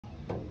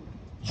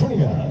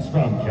Joining us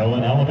from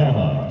Kellen,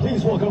 Alabama,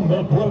 please welcome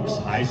the Brooks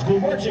High School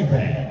Marching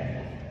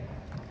Band.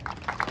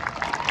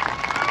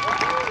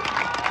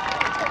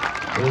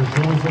 Their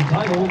show is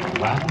entitled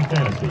Latin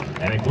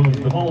Fantasy and includes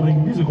the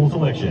following musical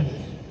selections: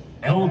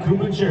 El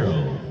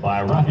Cubanchero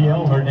by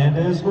Rafael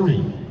Hernandez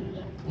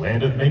Marin,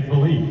 Land of Make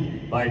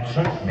Believe by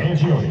Chuck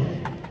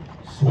Mangione,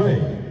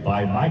 Sway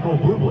by Michael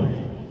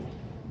Bublé,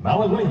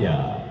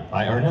 Malagueña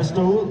by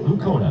Ernesto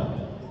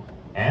Lucona,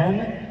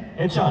 and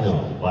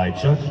Echado by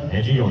Chuck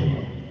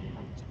Mangione.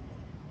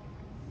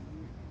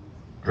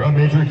 Drum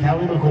Major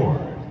Callie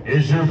McCord,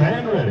 is your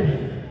band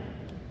ready?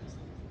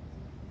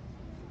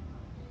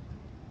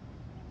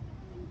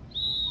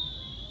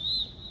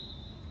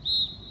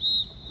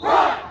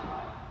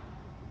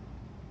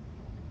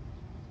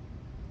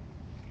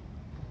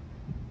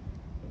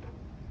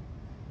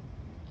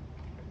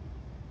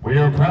 We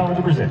are proud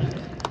to present,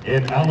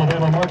 in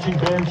Alabama Marching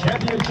Band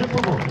Championship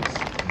performance,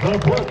 the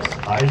Brooks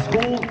High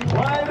School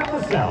Pride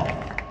of the South.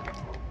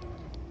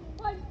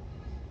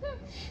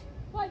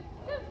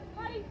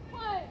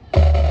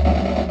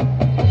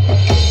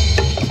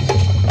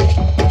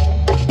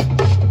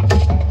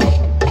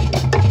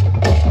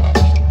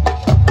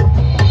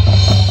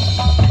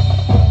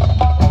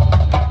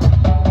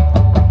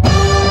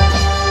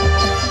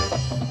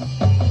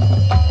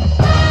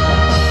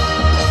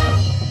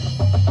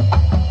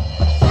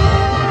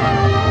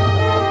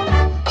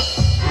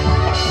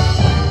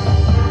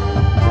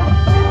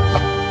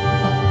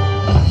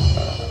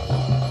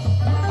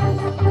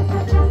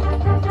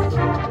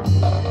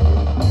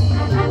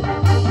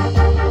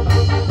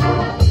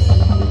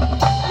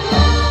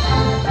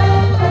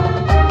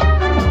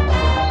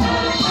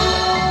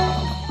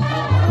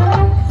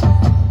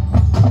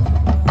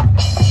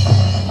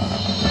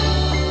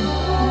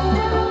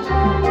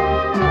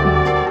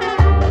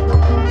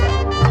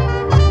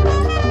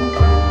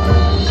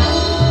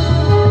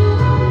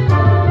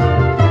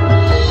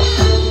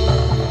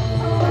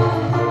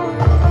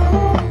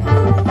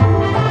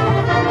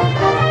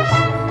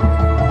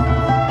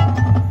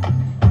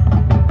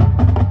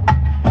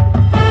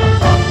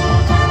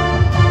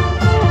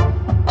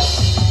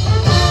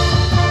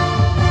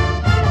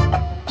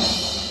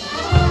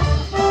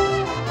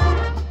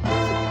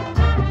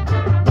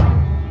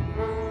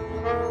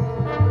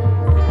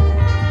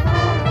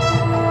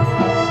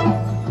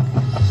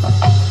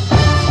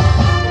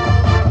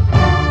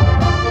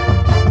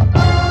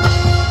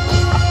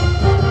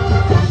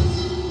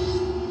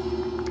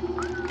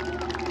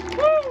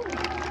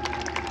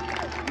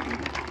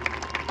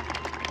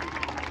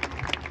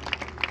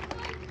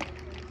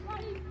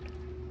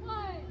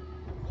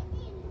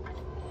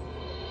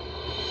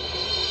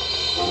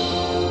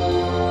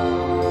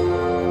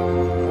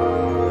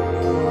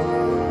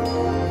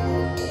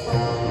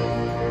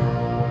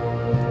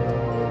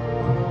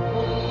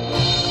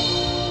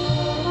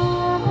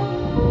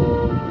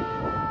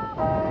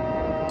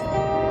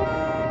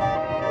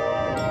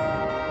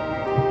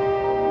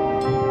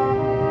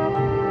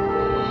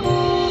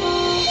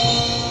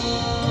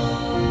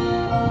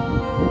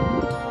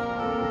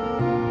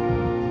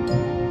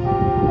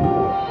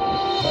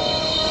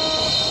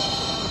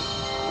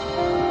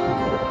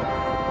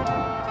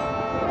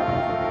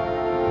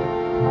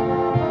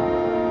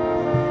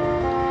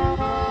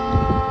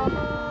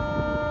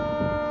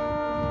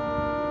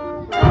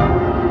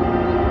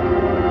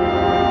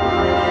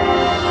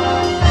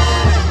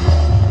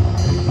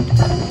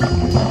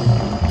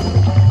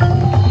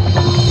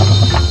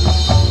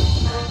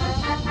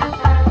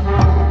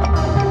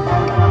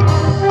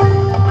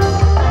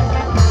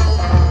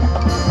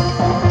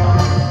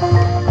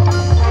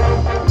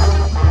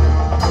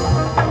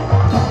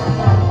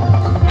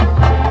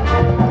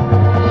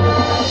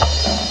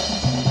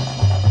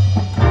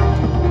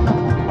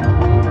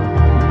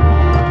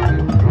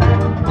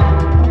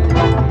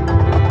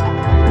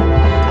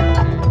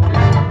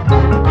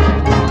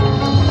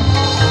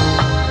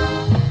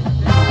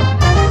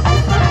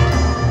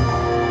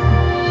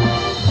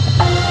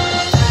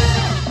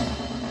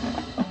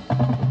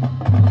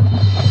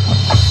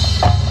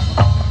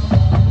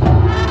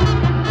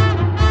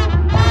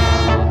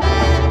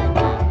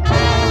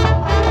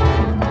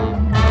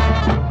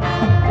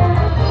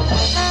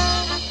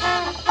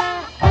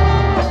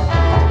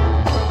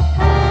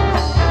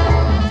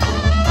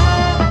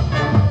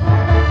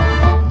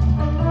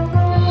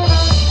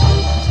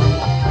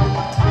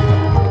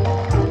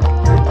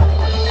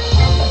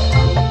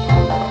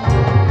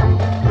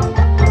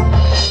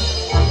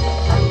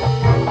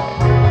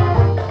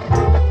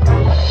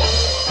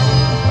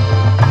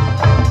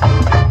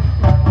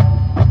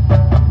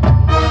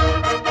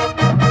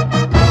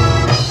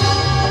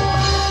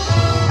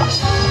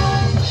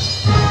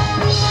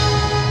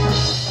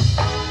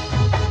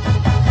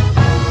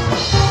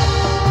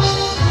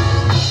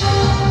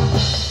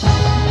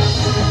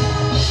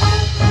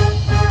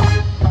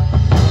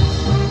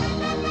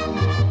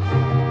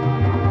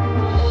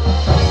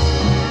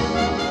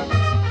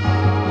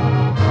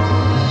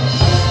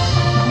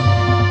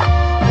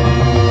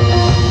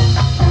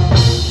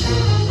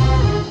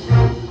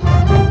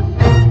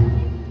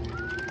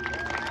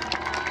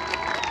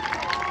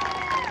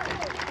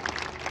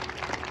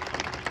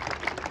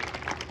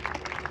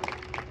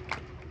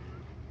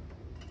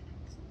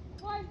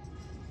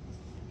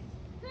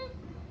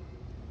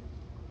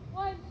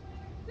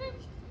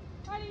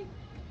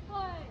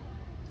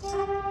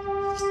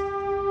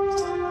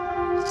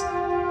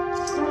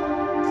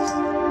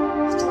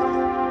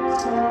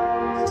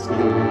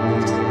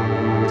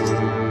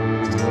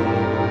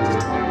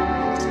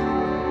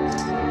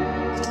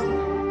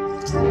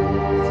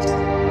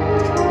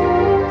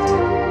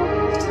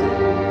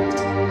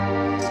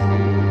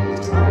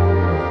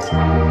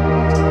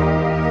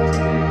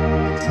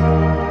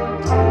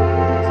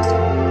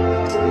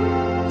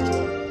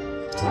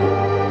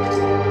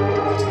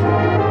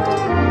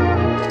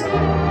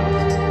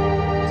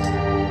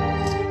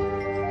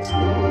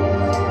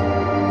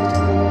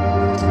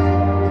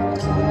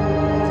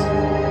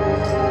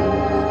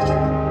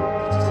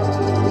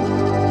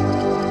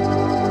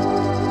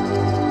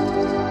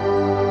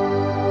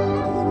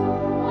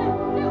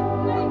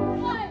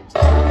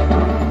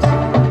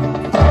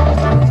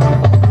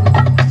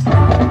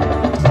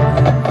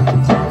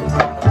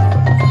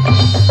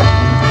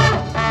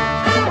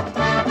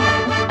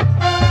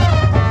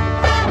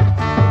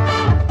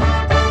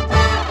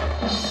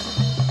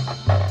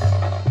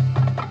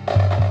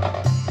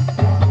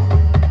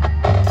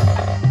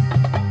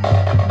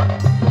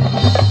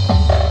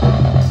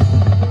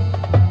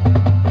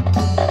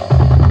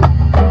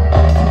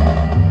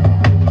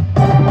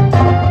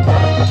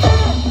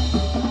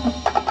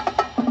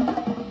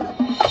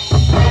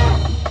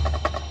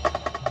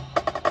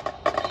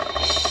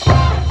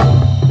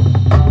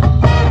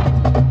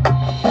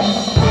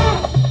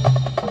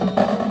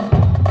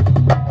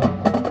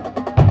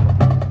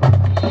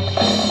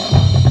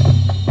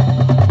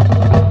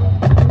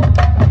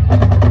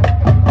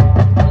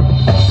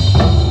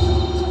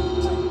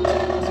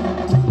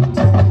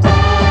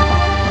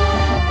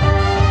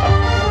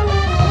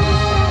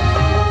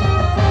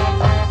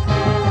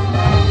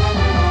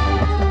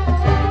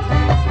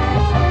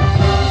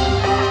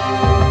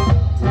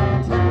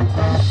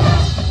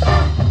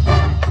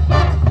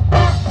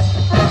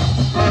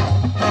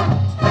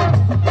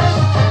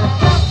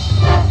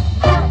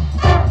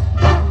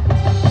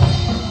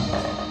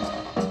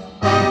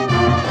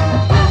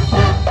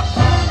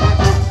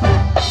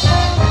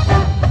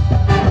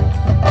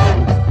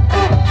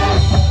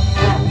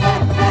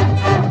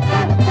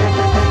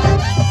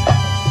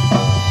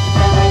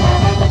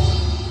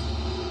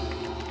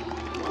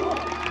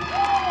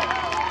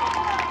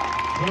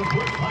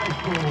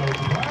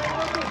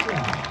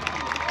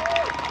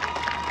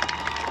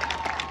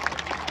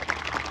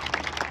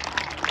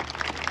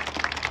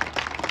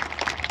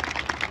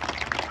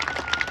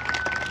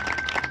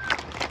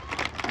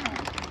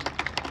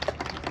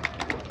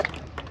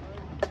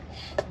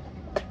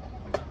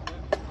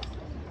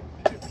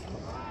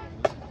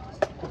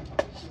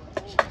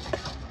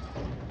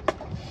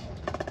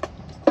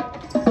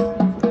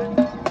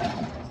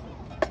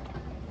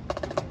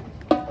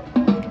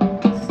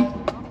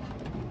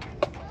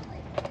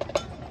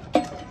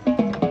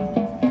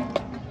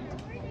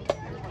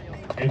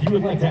 If you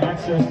would like to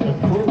access the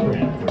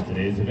program for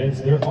today's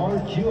events, there are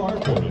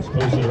QR codes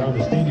posted around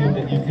the stadium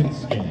that you can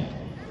scan.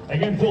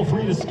 Again, feel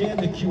free to scan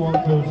the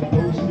QR codes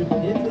posted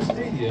in the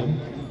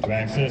stadium to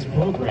access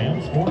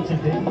programs for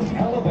today's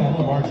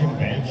Alabama Marching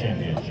Band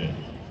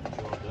Championship.